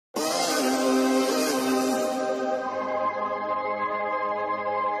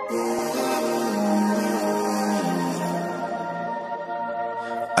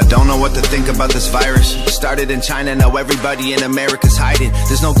Don't know what to think about this virus. Started in China, now everybody in America's hiding.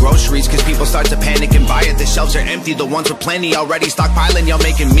 There's no groceries cause people start to panic and buy it. The shelves are empty, the ones with plenty already stockpiling. Y'all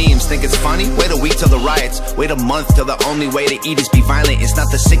making memes, think it's funny? Wait a week till the riots. Wait a month till the only way to eat is be violent. It's not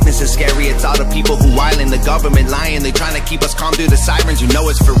the sickness that's scary, it's all the people who whiling. The government lying, they trying to keep us calm through the sirens. You know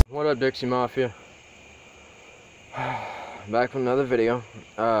it's for... What up, Dixie Mafia? Back with another video.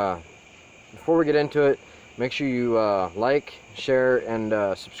 Before we get into it, make sure you like, share, and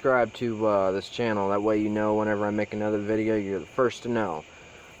subscribe to this channel. That way you know whenever I make another video, you're the first to know.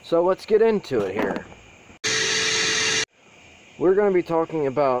 So let's get into it here. We're going to be talking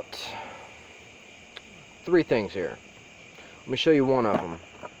about 3 things here. Let me show you one of them.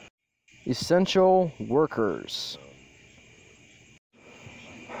 Essential workers.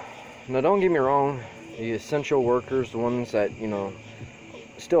 Now don't get me wrong, the essential workers, the ones that, you know,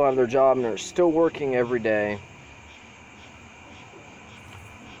 still have their job and they're still working every day.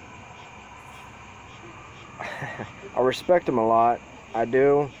 I respect them a lot. I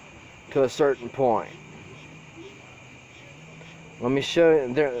do, to a certain point. Let me show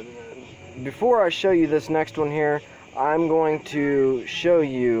you there. Before I show you this next one here, I'm going to show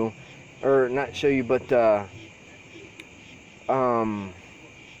you, or not show you, but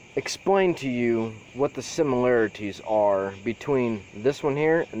explain to you what the similarities are between this one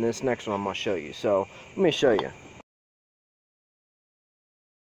here and this next one I'm going to show you. So let me show you.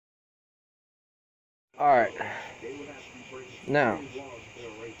 Alright, now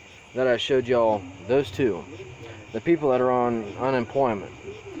that I showed y'all those two, the people that are on unemployment,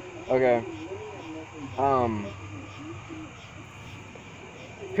 okay,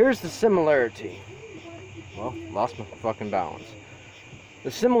 here's the similarity. Well, lost my fucking balance.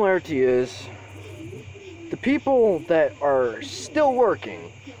 The similarity is the people that are still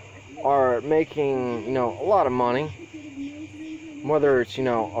working are making, you know, a lot of money. Whether it's, you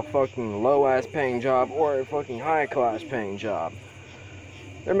know, a fucking low-ass paying job or a fucking high-class paying job.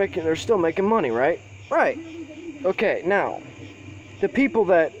 They're still making money, right? Right. Okay, now, the people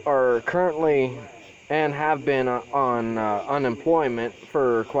that are currently and have been on unemployment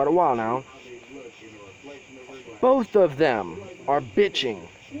for quite a while now, both of them are bitching.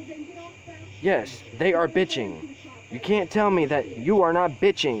 Yes, they are bitching. You can't tell me that you are not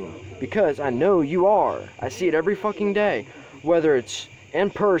bitching, because I know you are. I see it every fucking day, whether it's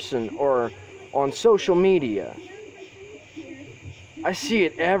in person or on social media. I see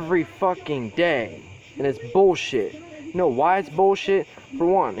it every fucking day, and it's bullshit. You know why it's bullshit? For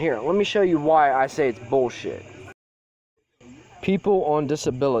one, here, let me show you why I say it's bullshit. People on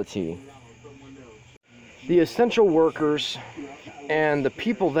disability. The essential workers and the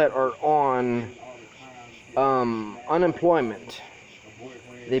people that are on unemployment,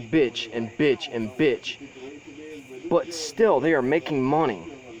 they bitch and bitch and bitch, but still they are making money.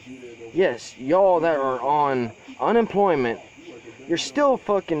 Yes, y'all that are on unemployment, you're still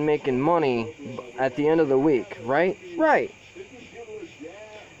fucking making money at the end of the week, right? Right.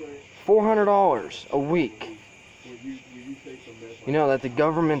 $400 a week, you know, that the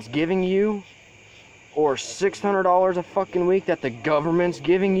government's giving you. Or $600 a fucking week that the government's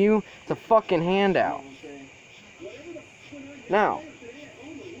giving you. It's a fucking handout. Now,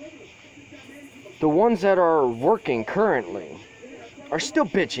 the ones that are working currently are still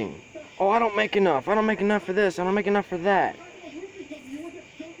bitching. Oh, I don't make enough. I don't make enough for this. I don't make enough for that.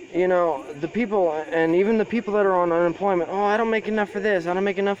 You know, the people, and even the people that are on unemployment, oh, I don't make enough for this. I don't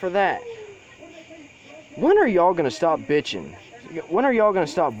make enough for that. When are y'all gonna stop bitching? When are y'all gonna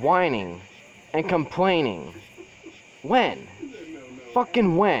stop whining and complaining? When?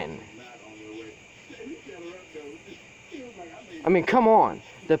 Fucking when? I mean, come on.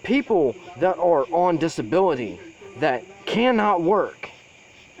 The people that are on disability that cannot work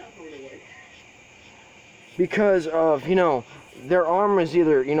because of, you know, their arm is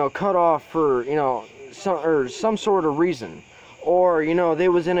either, you know, cut off for, you know, some sort of reason, or, you know, they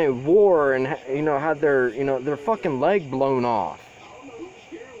was in a war and, you know, had their, you know, their fucking leg blown off.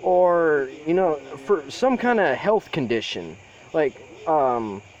 Or, you know, for some kind of health condition, like,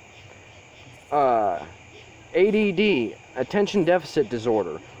 ADD, attention deficit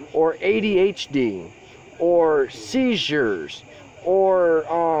disorder, or ADHD, or seizures, or,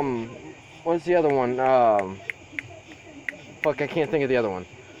 what's the other one? Fuck, I can't think of the other one.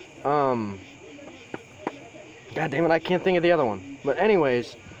 God damn it, I can't think of the other one. But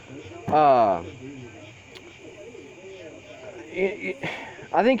anyways,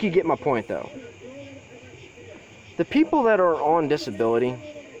 I think you get my point, though. The people that are on disability,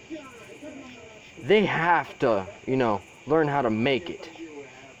 they have to, you know, learn how to make it.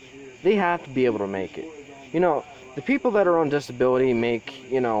 They have to be able to make it. You know, The people that are on disability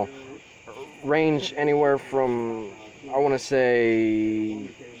make, you know, range anywhere from, I want to say,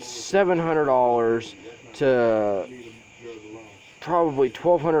 $700 to probably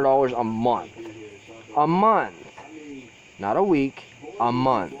 $1,200 a month. A month. Not a week, a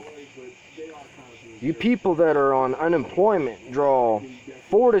month. You people that are on unemployment draw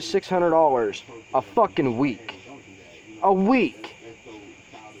 $400 to $600 a fucking week. A week.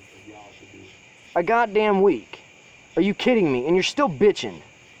 A goddamn week. Are you kidding me? And you're still bitching.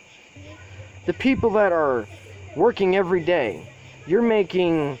 The people that are working every day, you're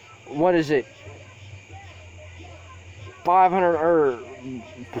making, what is it? 500 or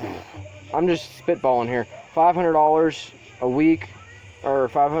I'm just spitballing here. $500 a week or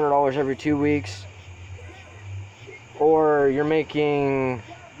 $500 every 2 weeks. Or you're making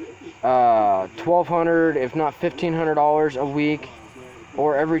 $1,200 if not $1,500 a week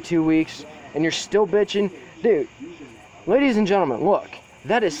or every 2 weeks, and you're still bitching. Dude, ladies and gentlemen, look,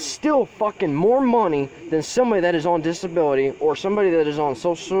 that is still fucking more money than somebody that is on disability or somebody that is on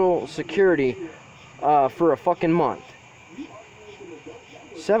Social Security for a fucking month.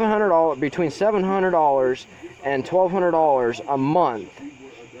 $700, between $700 and $1,200 a month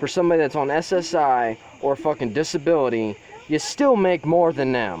for somebody that's on SSI or fucking disability. You still make more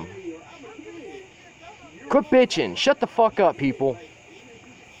than them. Quit bitching. Shut the fuck up, people.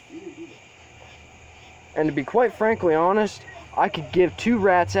 And to be quite frankly honest, I could give two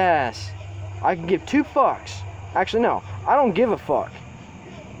rats' ass. I could give two fucks. Actually, no. I don't give a fuck.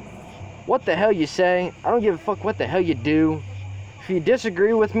 What the hell you say? I don't give a fuck what the hell you do. If you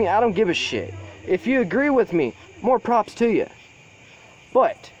disagree with me, I don't give a shit. If you agree with me, more props to you.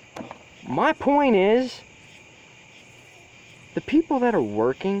 But my point is, the people that are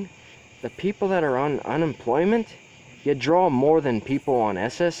working, the people that are on unemployment, you draw more than people on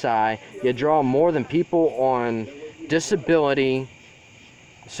SSI, you draw more than people on disability,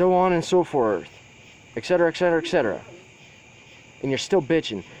 so on and so forth, etc., etc., etc. And you're still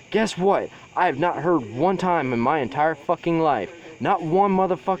bitching. Guess what? I have not heard one time in my entire fucking life, not one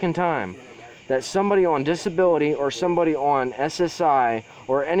motherfucking time, that somebody on disability or somebody on SSI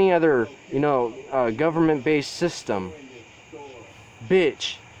or any other, you know, government-based system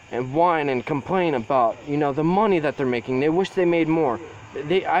bitch and whine and complain about, you know, the money that they're making. They wish they made more.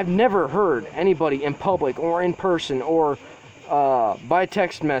 I've never heard anybody in public or in person or by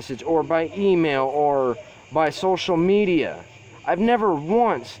text message or by email or by social media. I've never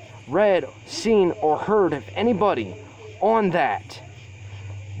once read, seen, or heard of anybody on that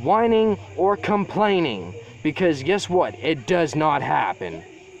whining or complaining, because guess what? It does not happen.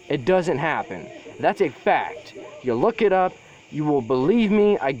 It doesn't happen. That's a fact. You look it up, you will believe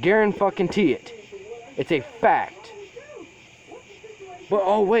me. I guarantee it. It's a fact. But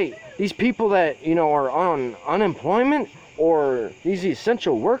oh wait, these people that, you know, are on unemployment or these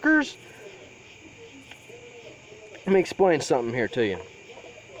essential workers, let me explain something here to you.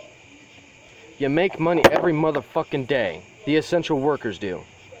 You make money every motherfucking day. The essential workers do.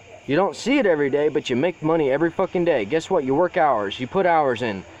 You don't see it every day, but you make money every fucking day. Guess what? You work hours. You put hours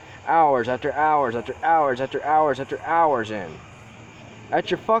in. Hours after hours after hours after hours after hours in.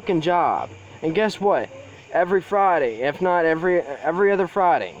 At your fucking job. And guess what? Every Friday, if not every other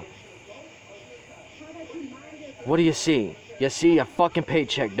Friday, what do you see? You see a fucking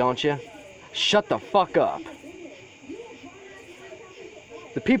paycheck, don't you? Shut the fuck up.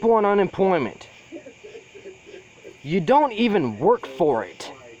 The people on unemployment, you don't even work for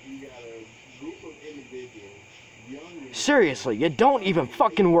it. Seriously, you don't even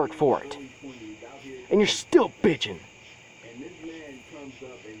fucking work for it. And you're still bitching.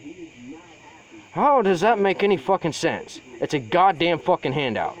 How does that make any fucking sense? It's a goddamn fucking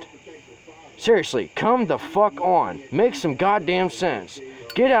handout. Seriously, come the fuck on. Make some goddamn sense.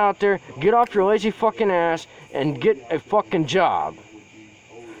 Get out there, get off your lazy fucking ass, and get a fucking job.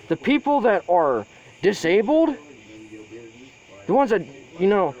 The people that are disabled, the ones that, you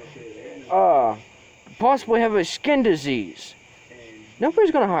know, possibly have a skin disease,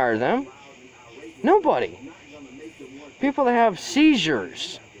 nobody's gonna hire them. Nobody. People that have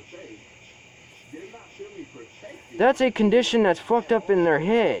seizures, that's a condition that's fucked up in their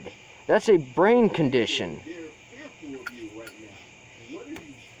head. That's a brain condition.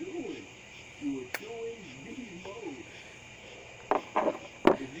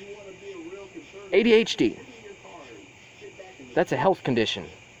 ADHD, that's a health condition.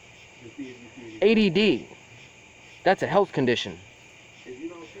 ADD, that's a health condition.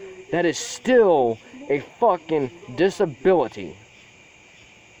 That is still a fucking disability.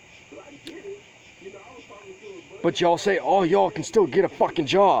 But y'all say, oh, y'all can still get a fucking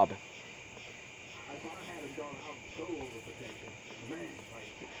job.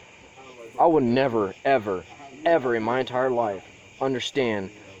 I would never, ever, ever in my entire life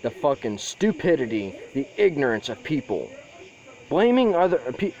understand the fucking stupidity, the ignorance of people. Blaming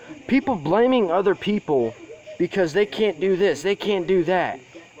people blaming other people because they can't do this, they can't do that.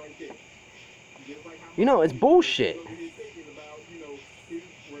 You know, it's bullshit.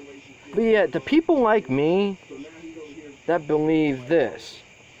 But yet, the people like me that believe this,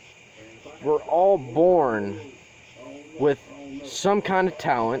 we're all born with some kind of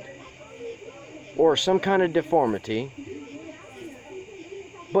talent or some kind of deformity.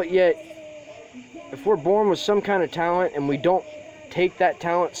 But yet, if we're born with some kind of talent and we don't take that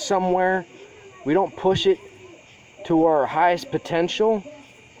talent somewhere, we don't push it to our highest potential,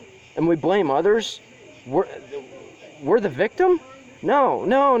 and we blame others, we're the victim? No.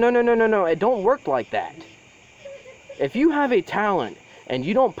 It don't work like that. If you have a talent and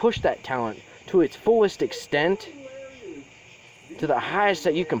you don't push that talent to its fullest extent, to the highest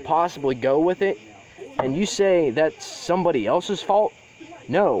that you can possibly go with it, and you say that's somebody else's fault,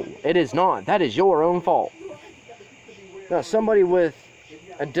 no, it is not. That is your own fault. Now, somebody with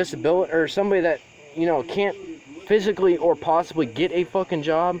a disability, or somebody that, you know, can't physically or possibly get a fucking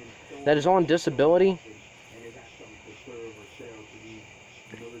job, that is on disability,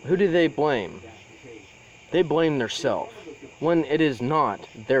 who do they blame? They blame themselves, when it is not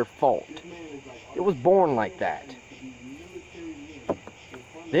their fault. It was born like that.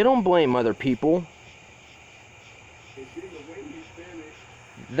 They don't blame other people.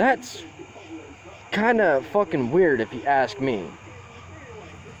 That's kind of fucking weird if you ask me.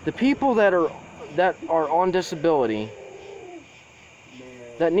 The people that are on disability,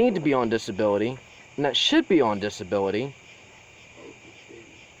 that need to be on disability, and that should be on disability,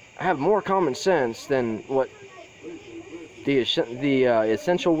 have more common sense than what the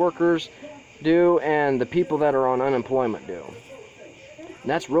essential workers do and the people that are on unemployment do. And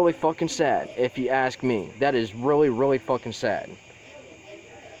that's really fucking sad, if you ask me. That is really, really fucking sad.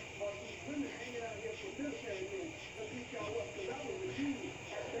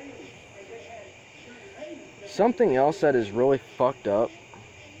 Something else that is really fucked up,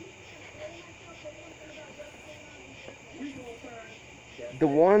 the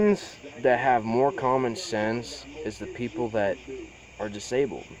ones that have more common sense is the people that are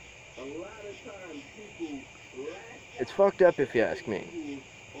disabled. It's fucked up if you ask me.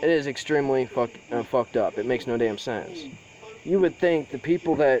 It is extremely fucked up. It makes no damn sense. You would think the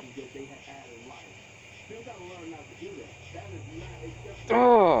people that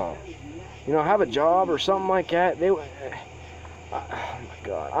you know, have a job or something like that, they would, oh my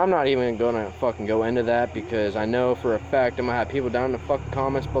god, I'm not even gonna fucking go into that, because I know for a fact I'm gonna have people down in the fucking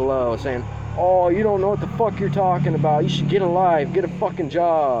comments below saying, oh, you don't know what the fuck you're talking about, you should get a life, get a fucking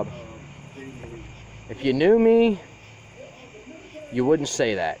job. If you knew me, you wouldn't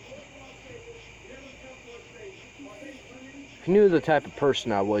say that. If you knew the type of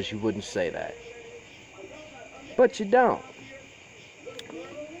person I was, you wouldn't say that. But you don't.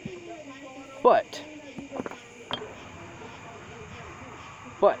 But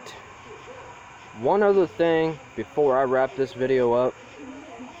one other thing before I wrap this video up,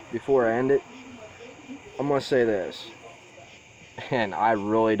 before I end it, I'm gonna say this, and I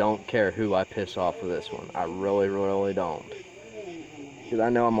really don't care who I piss off with this one. I really, really don't, because I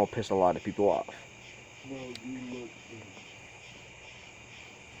know I'm gonna piss a lot of people off.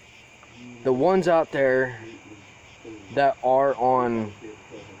 The ones out there that are on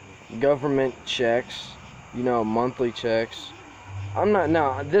government checks, you know, monthly checks. I'm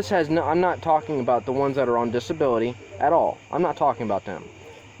not talking about the ones that are on disability at all. I'm not talking about them.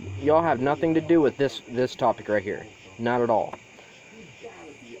 Y'all have nothing to do with this topic right here. Not at all.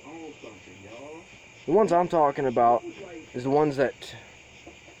 The ones I'm talking about is the ones that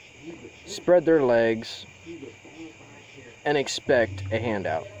spread their legs and expect a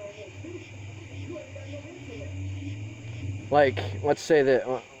handout. Like, let's say that,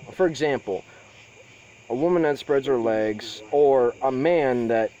 for example, a woman that spreads her legs, or a man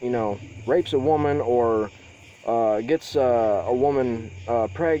that, you know, rapes a woman, or gets a woman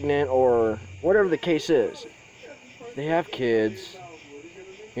pregnant, or whatever the case is. They have kids,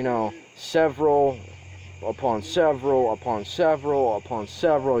 you know, several upon several upon several upon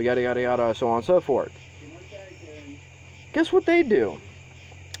several, yada yada yada, so on and so forth. Guess what they do?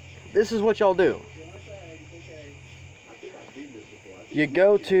 This is what y'all do. You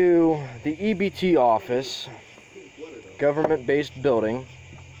go to the EBT office, government-based building,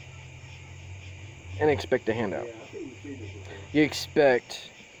 and expect a handout. You expect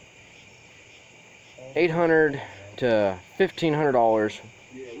 $800 to $1,500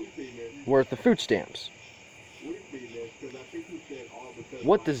 worth of food stamps.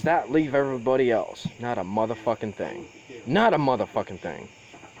 What does that leave everybody else? Not a motherfucking thing. Not a motherfucking thing.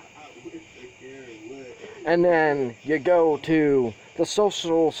 And then you go to the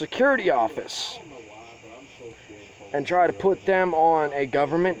Social Security office and try to put them on a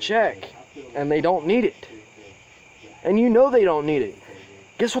government check, and they don't need it. And you know they don't need it.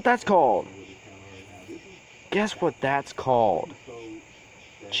 Guess what that's called? Guess what that's called?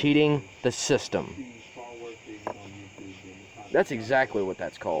 Cheating the system. That's exactly what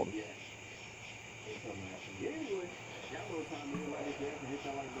that's called.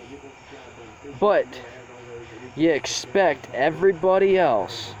 But you expect everybody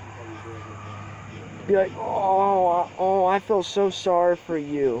else to be like, oh, I feel so sorry for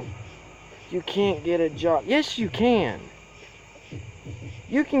you. You can't get a job. Yes, you can.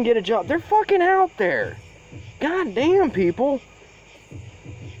 You can get a job. They're fucking out there. God damn, people.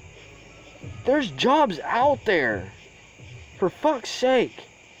 There's jobs out there. For fuck's sake.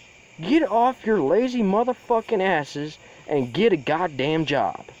 Get off your lazy motherfucking asses and get a goddamn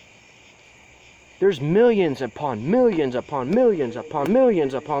job. There's millions upon millions upon millions upon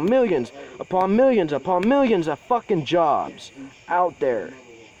millions upon millions upon millions upon millions of fucking jobs out there.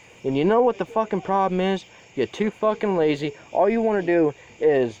 And you know what the fucking problem is? You're too fucking lazy. All you want to do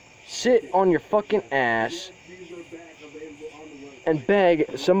is sit on your fucking ass and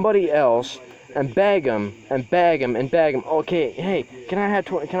beg somebody else and beg them and beg them and beg them. Okay, hey, can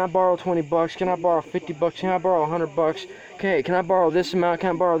I borrow 20 bucks? Can I borrow 50 bucks? Can I borrow 100 bucks? Okay, can I borrow this amount?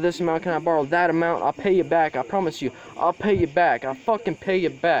 Can I borrow this amount? Can I borrow that amount? I'll pay you back. I promise you. I'll pay you back. I'll fucking pay you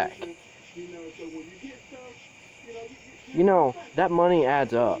back. You know, that money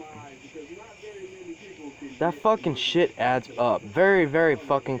adds up. That fucking shit adds up very, very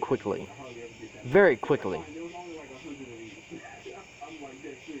fucking quickly. Very quickly.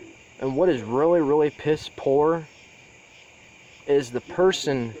 And what is really, really piss poor is the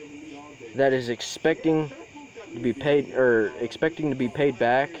person that is expecting to be paid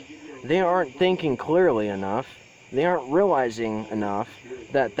back. They aren't thinking clearly enough. They aren't realizing enough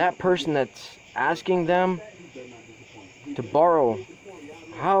that that person that's asking them to borrow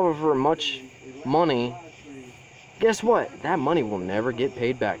however much money, guess what? That money will never get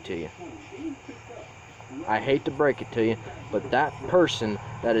paid back to you. I hate to break it to you, but that person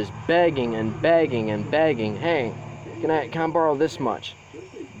that is begging and begging and begging, hey, can I borrow this much?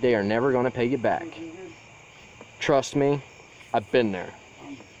 They are never going to pay you back. Trust me, I've been there.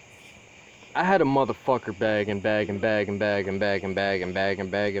 I had a motherfucker beg and beg and beg and beg and beg and beg and beg and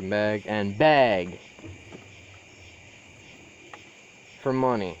beg and beg and beg for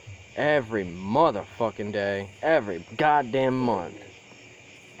money every motherfucking day, every goddamn month.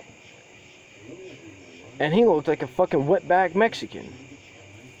 And he looked like a fucking wetback Mexican.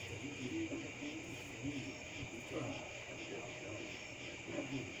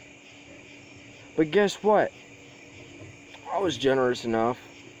 But guess what? I was generous enough.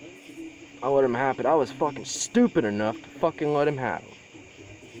 I let him have it. I was fucking stupid enough to fucking let him have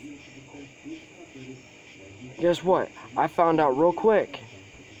it. Guess what? I found out real quick.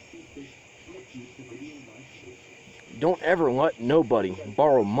 Don't ever let nobody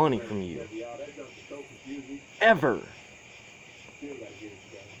borrow money from you. Ever.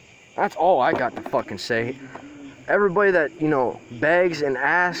 That's all I got to fucking say. Everybody that, begs and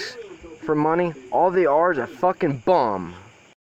asks for money, all they are is a fucking bum.